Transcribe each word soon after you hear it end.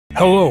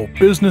Hello,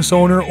 business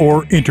owner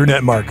or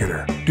internet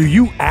marketer. Do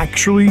you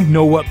actually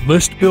know what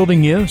list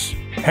building is?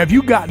 Have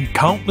you gotten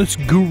countless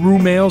guru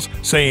mails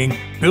saying,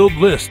 build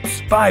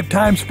lists 5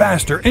 times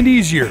faster and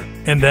easier,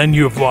 and then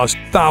you have lost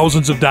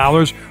thousands of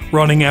dollars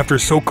running after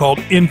so-called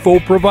info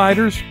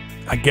providers?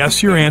 I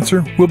guess your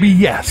answer will be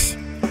yes.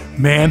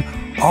 Man,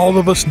 all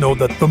of us know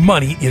that the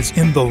money is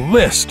in the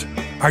list.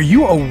 Are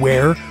you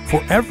aware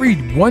for every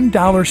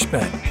 $1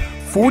 spent,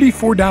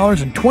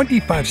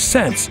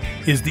 $44.25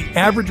 is the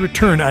average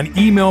return on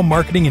email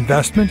marketing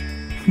investment?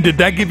 Did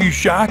that give you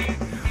shock?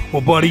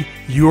 Well, buddy,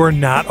 you're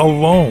not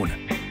alone.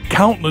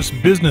 Countless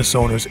business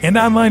owners and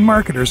online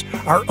marketers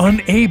are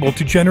unable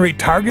to generate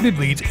targeted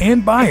leads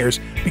and buyers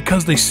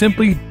because they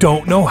simply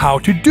don't know how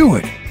to do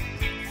it.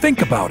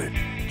 Think about it.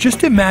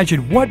 Just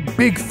imagine what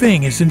big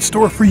thing is in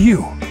store for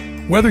you.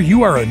 Whether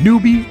you are a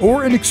newbie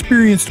or an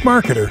experienced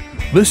marketer,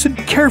 listen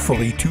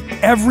carefully to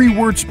every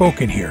word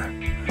spoken here.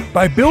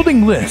 By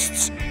building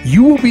lists,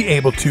 you will be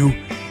able to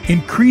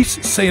increase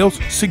sales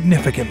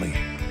significantly,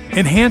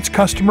 enhance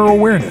customer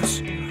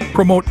awareness,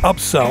 promote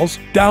upsells,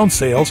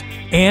 downsales,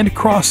 and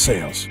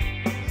cross-sales,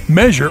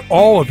 measure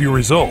all of your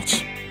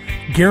results,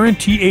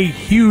 guarantee a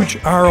huge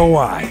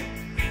ROI,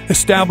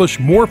 establish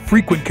more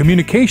frequent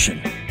communication,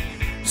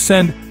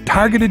 send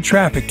targeted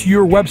traffic to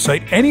your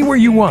website anywhere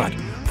you want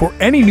for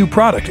any new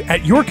product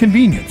at your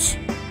convenience,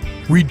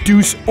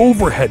 reduce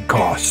overhead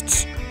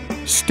costs,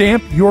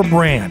 stamp your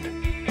brand,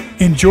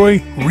 enjoy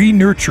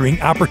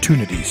re-nurturing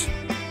opportunities.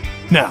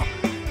 Now,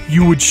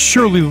 you would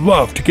surely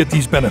love to get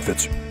these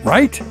benefits,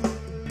 right?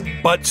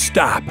 But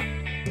stop.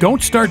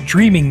 Don't start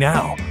dreaming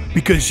now,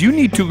 because you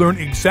need to learn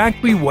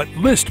exactly what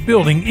list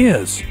building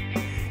is.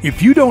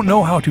 If you don't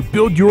know how to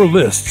build your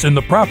lists in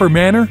the proper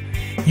manner,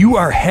 you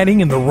are heading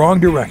in the wrong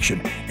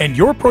direction, and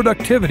your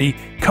productivity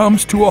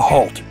comes to a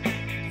halt.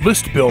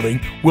 List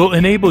building will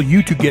enable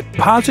you to get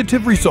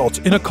positive results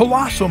in a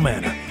colossal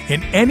manner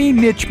in any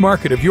niche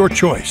market of your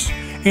choice,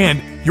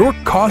 and your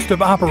cost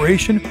of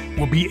operation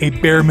will be a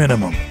bare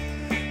minimum.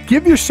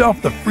 Give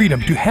yourself the freedom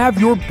to have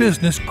your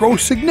business grow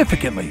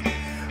significantly.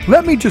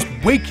 Let me just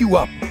wake you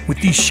up with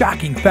these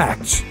shocking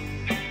facts.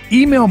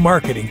 Email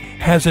marketing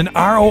has an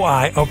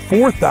ROI of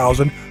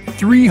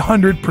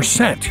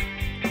 4,300%.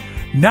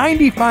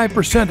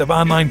 95% of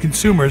online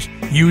consumers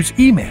use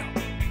email.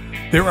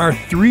 There are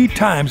 3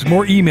 times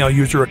more email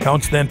user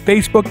accounts than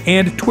Facebook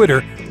and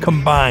Twitter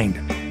combined.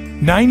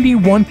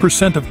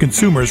 91% of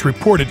consumers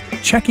reported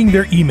checking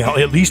their email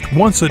at least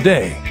once a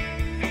day.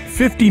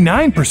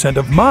 59%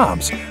 of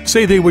moms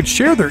say they would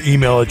share their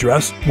email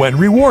address when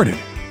rewarded.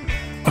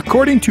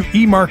 According to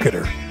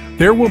eMarketer,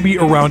 there will be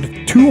around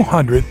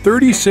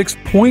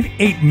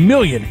 236.8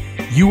 million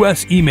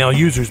U.S. email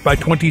users by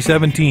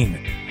 2017.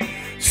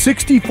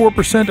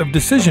 64% of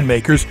decision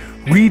makers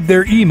read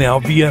their email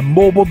via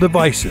mobile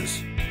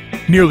devices.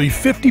 Nearly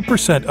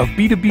 50% of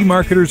B2B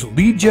marketers'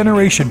 lead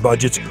generation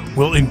budgets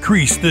will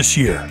increase this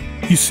year.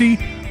 You see,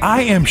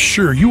 I am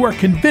sure you are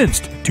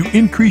convinced to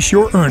increase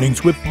your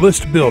earnings with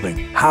list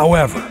building.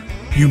 However,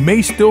 you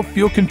may still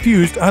feel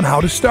confused on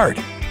how to start.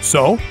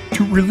 So,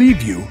 to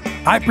relieve you,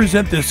 I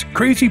present this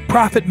crazy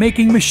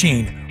profit-making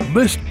machine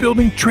list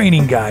building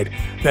training guide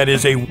that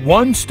is a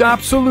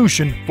one-stop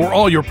solution for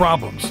all your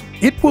problems.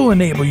 It will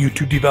enable you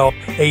to develop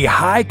a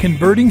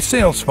high-converting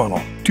sales funnel,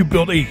 to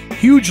build a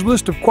huge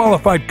list of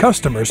qualified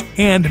customers,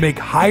 and make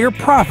higher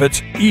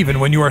profits even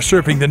when you are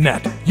surfing the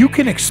net. You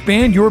can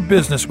expand your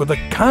business with a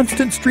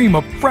constant stream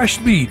of fresh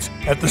leads.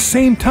 At the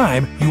same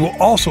time, you will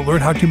also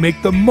learn how to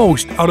make the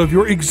most out of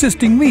your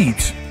existing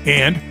leads.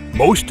 And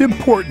most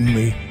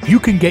importantly, you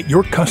can get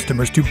your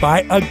customers to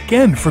buy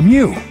again from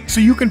you, so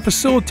you can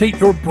facilitate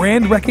your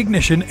brand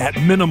recognition at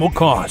minimal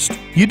cost.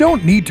 You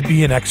don't need to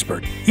be an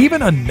expert.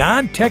 Even a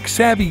non-tech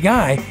savvy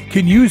guy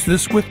can use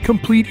this with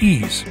complete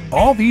ease.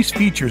 All these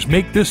features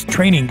make this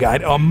training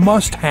guide a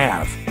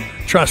must-have.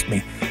 Trust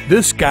me,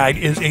 this guide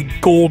is a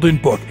golden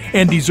book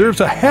and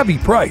deserves a heavy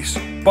price.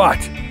 But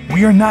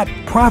we are not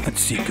profit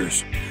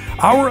seekers.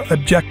 Our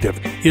objective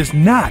is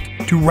not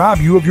to rob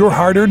you of your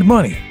hard-earned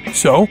money.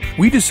 So,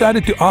 we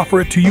decided to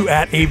offer it to you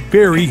at a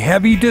very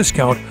heavy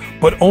discount,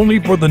 but only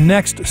for the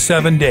next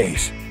 7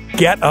 days.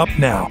 Get up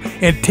now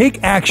and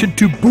take action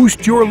to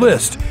boost your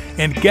list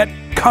and get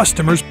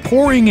customers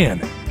pouring in.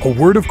 A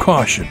word of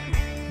caution: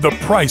 the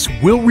price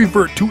will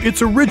revert to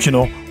its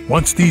original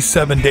once these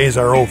 7 days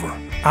are over.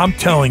 I'm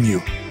telling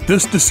you,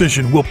 this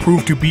decision will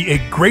prove to be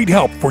a great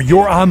help for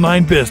your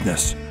online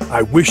business.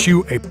 I wish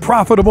you a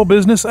profitable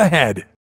business ahead.